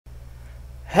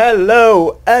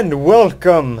Hello and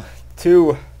welcome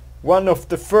to one of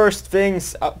the first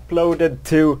things uploaded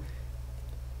to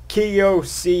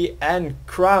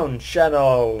KoCandCrown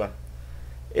channel.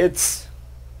 It's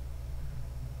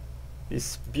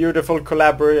this beautiful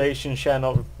collaboration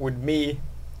channel with me,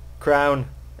 Crown,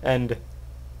 and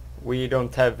we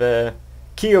don't have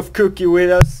Key of Cookie with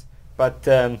us, but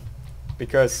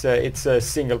because it's a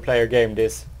single player game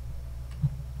this.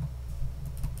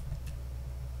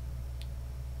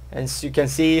 As you can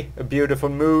see, a beautiful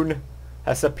moon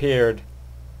has appeared.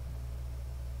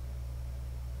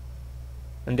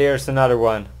 And there's another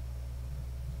one.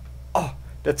 Oh,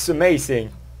 that's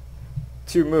amazing.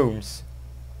 2 moons.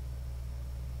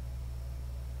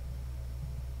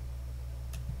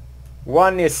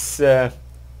 One is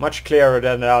much clearer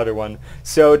than the other one.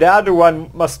 So the other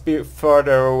one must be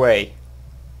further away.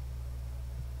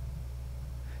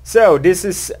 So this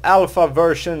is alpha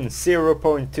version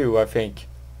 0.2, I think.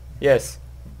 Yes,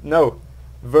 no,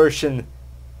 version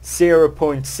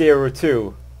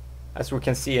 0.02, as we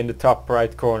can see in the top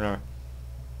right corner.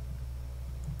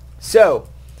 So,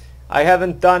 I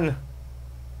haven't done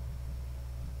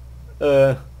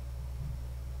alpha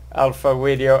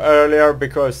video earlier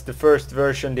because the first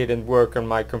version didn't work on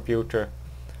my computer.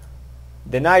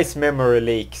 The nice memory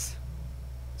leaks,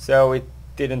 so it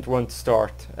didn't want to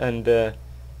start, and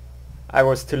I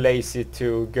was too lazy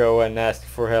to go and ask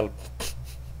for help.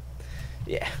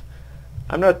 Yeah,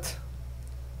 I'm not...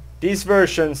 These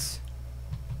versions,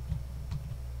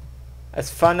 as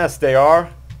fun as they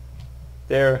are,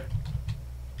 there's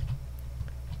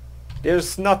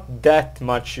not that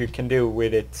much you can do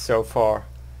with it so far.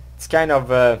 It's kind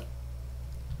of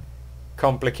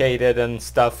complicated and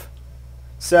stuff.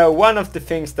 So one of the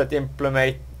things that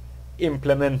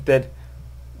implemented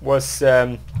was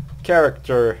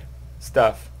character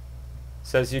stuff.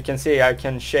 So as you can see, I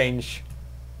can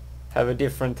have a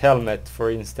different helmet, for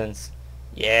instance.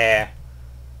 Yeah.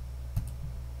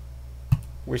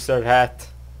 Wizard hat.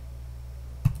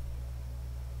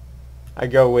 I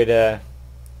go with a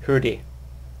hoodie.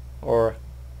 Or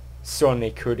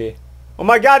Sonic hoodie. Oh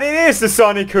my god, it is the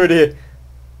Sonic hoodie!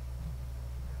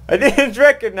 I didn't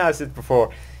recognize it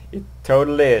before. It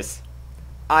totally is.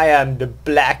 I am the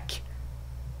black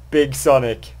Big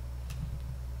Sonic.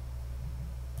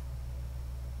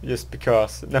 Just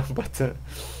because. No, but...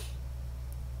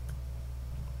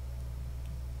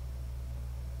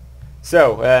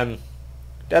 So,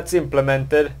 that's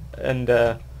implemented, and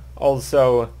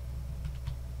also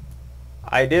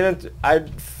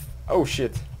oh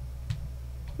shit.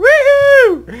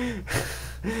 Woohoo!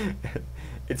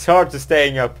 It's hard to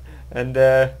staying up, and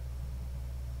the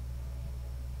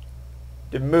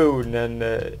moon and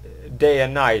day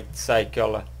and night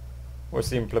cycle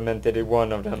was implemented in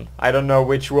one of them. I don't know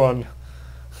which one.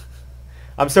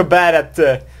 I'm so bad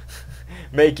at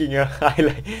making a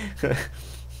highlight.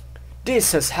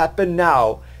 This has happened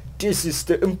now. This is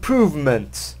the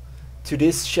improvement to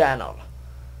this channel.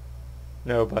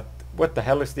 No, but what the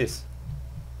hell is this?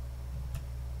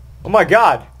 Oh my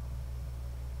god!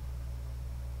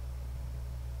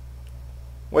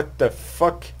 What the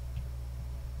fuck?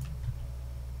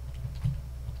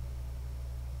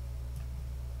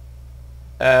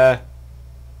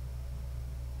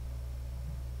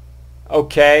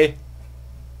 Okay.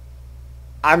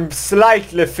 I'm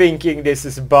slightly thinking this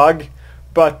is a bug,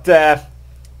 but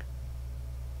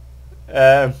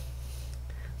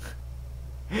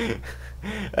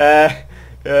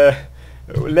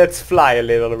let's fly a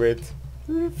little bit.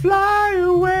 Fly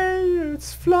away,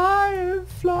 it's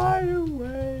fly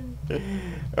away.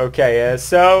 Okay,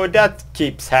 so that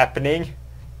keeps happening.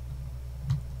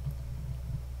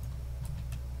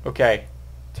 Okay,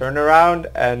 turn around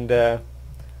and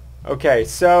okay,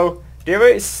 so there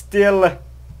is still...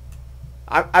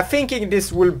 I'm thinking this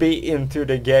will be into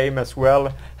the game as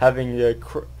well, having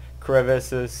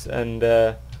crevices and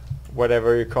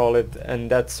whatever you call it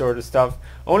and that sort of stuff.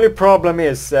 Only problem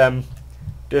is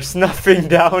there's nothing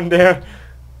down there.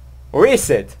 Or is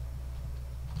it?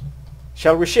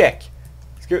 Shall we check?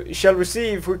 Shall we see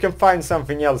if we can find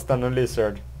something else than a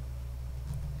lizard?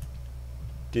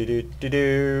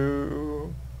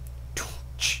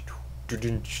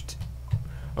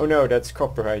 Oh no, that's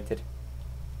copyrighted.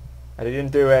 I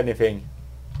didn't do anything.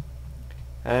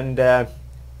 And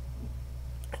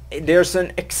there's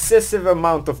an excessive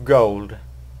amount of gold.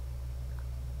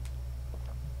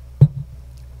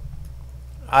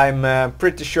 I'm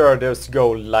pretty sure there's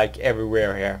gold like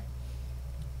everywhere here.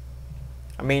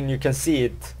 I mean, you can see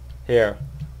it here.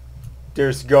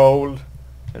 There's gold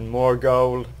and more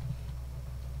gold.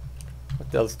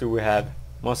 What else do we have?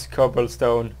 Moss,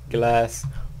 cobblestone, glass.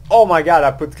 Oh my god,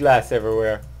 I put glass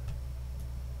everywhere.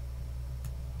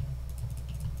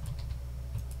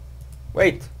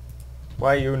 Wait,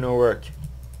 why you no work?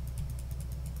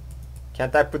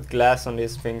 Can't I put glass on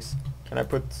these things? Can I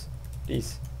put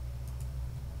these?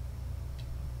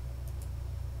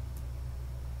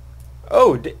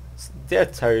 Oh,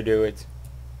 that's how you do it.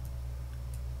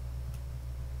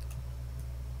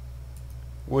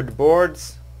 Wood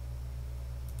boards.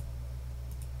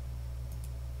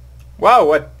 Wow,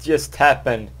 what just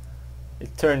happened?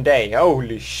 It turned day.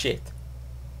 Holy shit.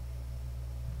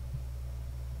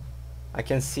 I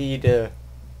can see the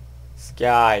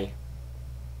sky.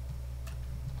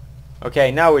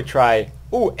 Okay, now we try.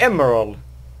 Ooh, emerald.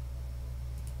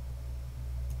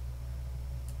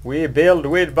 We build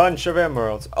with bunch of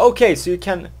emeralds. Okay, so you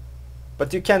can...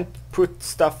 But you can't put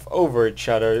stuff over each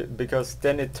other, because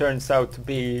then it turns out to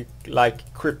be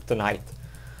like kryptonite.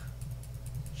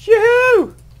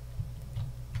 Yoo-hoo!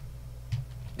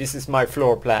 This is my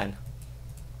floor plan.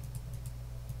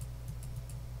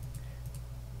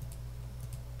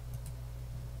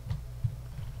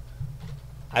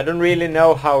 I don't really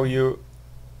know how you...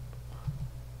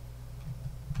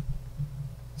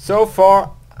 So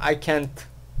far, I can't...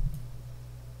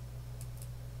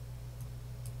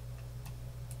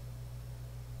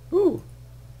 Ooh.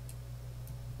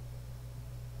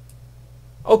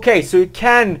 Okay, so you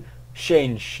can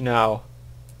change now.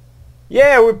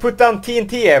 Yeah, we put down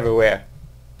TNT everywhere.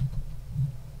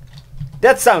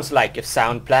 That sounds like a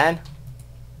sound plan.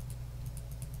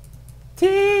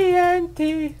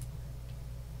 TNT.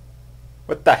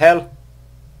 What the hell?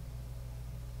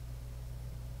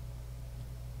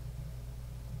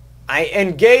 I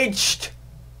engaged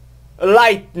a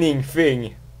lightning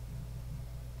thing.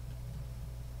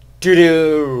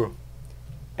 Doo-doo.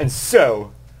 And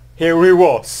so, here he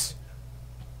was,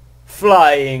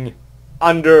 flying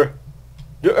under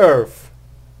the earth.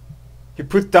 He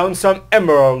put down some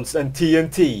emeralds and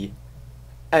TNT,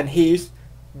 and he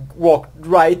walked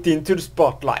right into the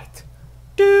spotlight.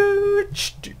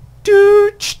 Dooch,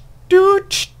 dooch,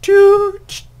 dooch,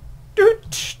 dooch,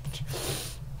 dooch.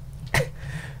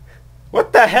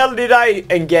 What the hell did I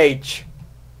engage?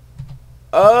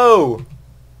 Oh,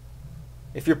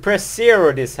 if you press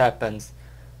 0, this happens.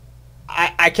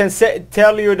 I can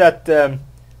tell you that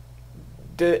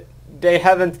they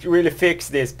haven't really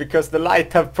fixed this, because the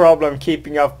light have problem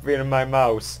keeping up with my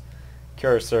mouse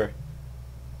cursor.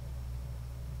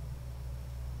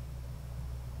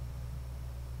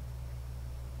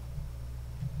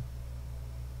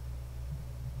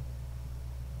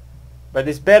 But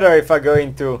it's better if I go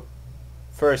into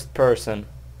first person.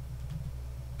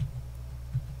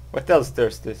 What else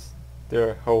does this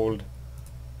there hold?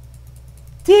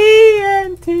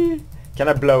 TNT. Can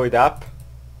I blow it up?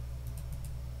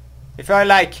 If I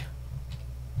like.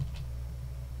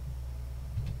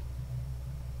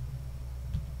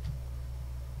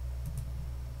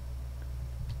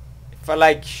 If I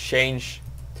like change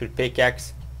to the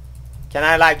pickaxe, can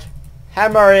I like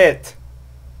hammer it?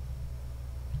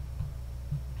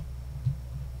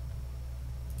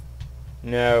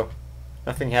 No,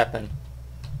 nothing happened.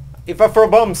 If I throw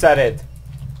bombs at it,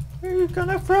 we're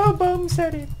gonna throw bombs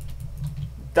at it.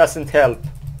 Doesn't help.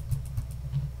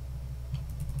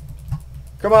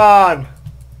 Come on!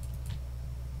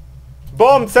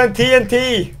 Bombs and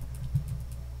TNT!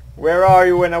 Where are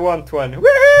you when I want one?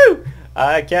 Woohoo!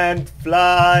 I can't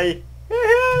fly!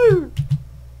 Woohoo!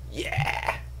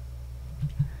 Yeah!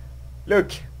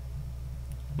 Look!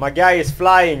 My guy is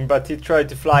flying, but he tried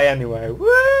to fly anyway.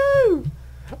 Woo!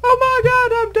 Oh my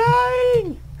god, I'm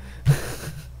dying!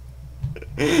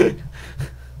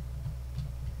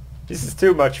 This is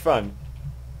too much fun.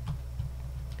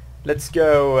 Let's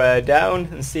go down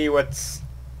and see what's...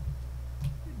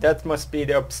 That must be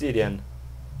the obsidian.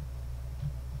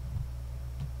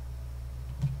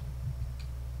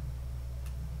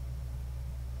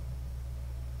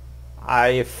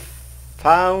 I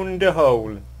found a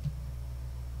hole.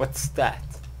 What's that?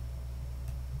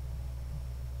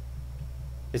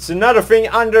 It's another thing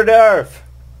under the earth.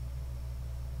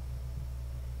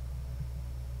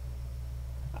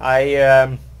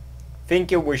 I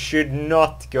think we should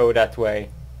not go that way.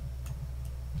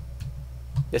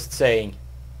 Just saying.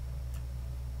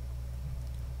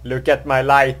 Look at my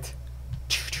light.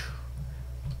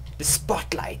 The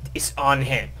spotlight is on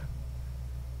him.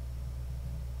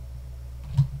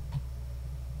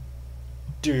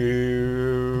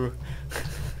 Do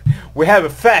we have a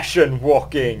fashion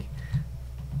walking?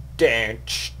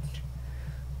 Dance.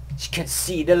 You can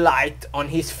see the light on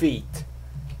his feet.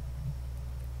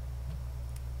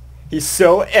 He's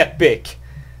so epic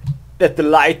that the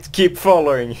light keep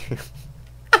following.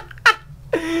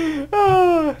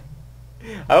 Ah,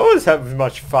 I always have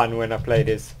much fun when I play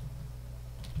this.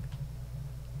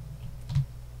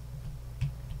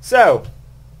 So,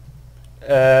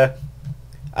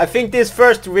 I think this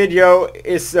first video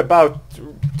is about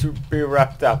to be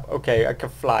wrapped up. Okay, I can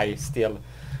fly still.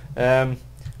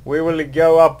 We will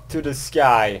go up to the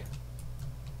sky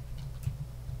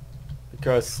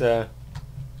because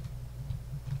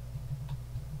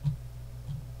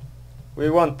we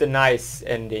want the nice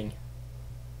ending.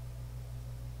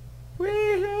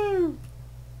 Woohoo!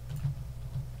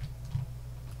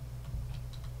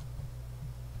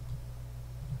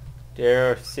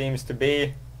 There seems to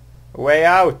be a way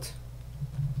out.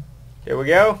 Here we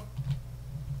go.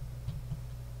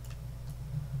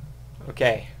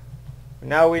 Okay.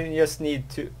 Now we just need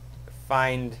to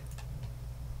find...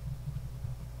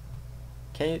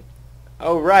 Can you...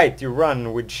 Oh right, you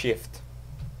run with shift.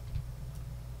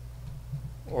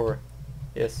 Or...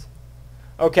 Yes.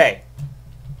 Okay.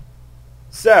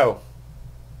 So...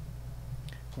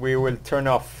 We will turn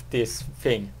off this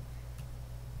thing.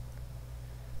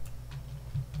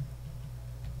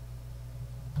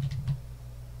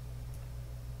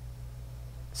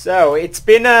 So, it's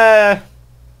been a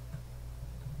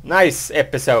nice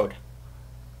episode.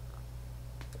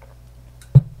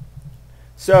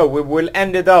 So, we will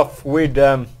end it off with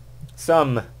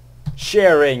some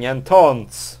sharing and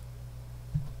taunts.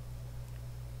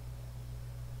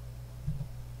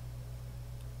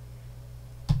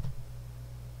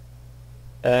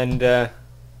 And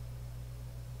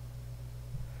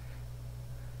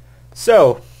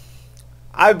so,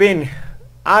 I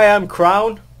am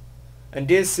Crown. And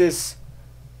this is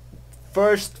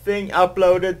first thing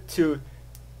uploaded to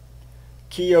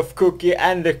Key of Cookie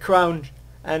and the Crown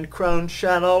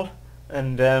channel,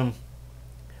 and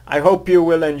I hope you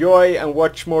will enjoy and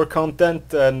watch more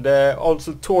content, and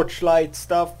also Torchlight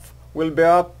stuff will be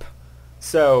up,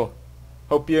 so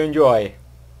hope you enjoy.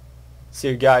 See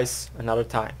you guys another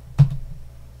time.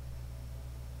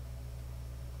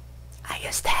 I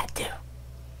just had to.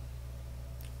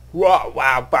 Wow,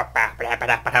 wow, bye.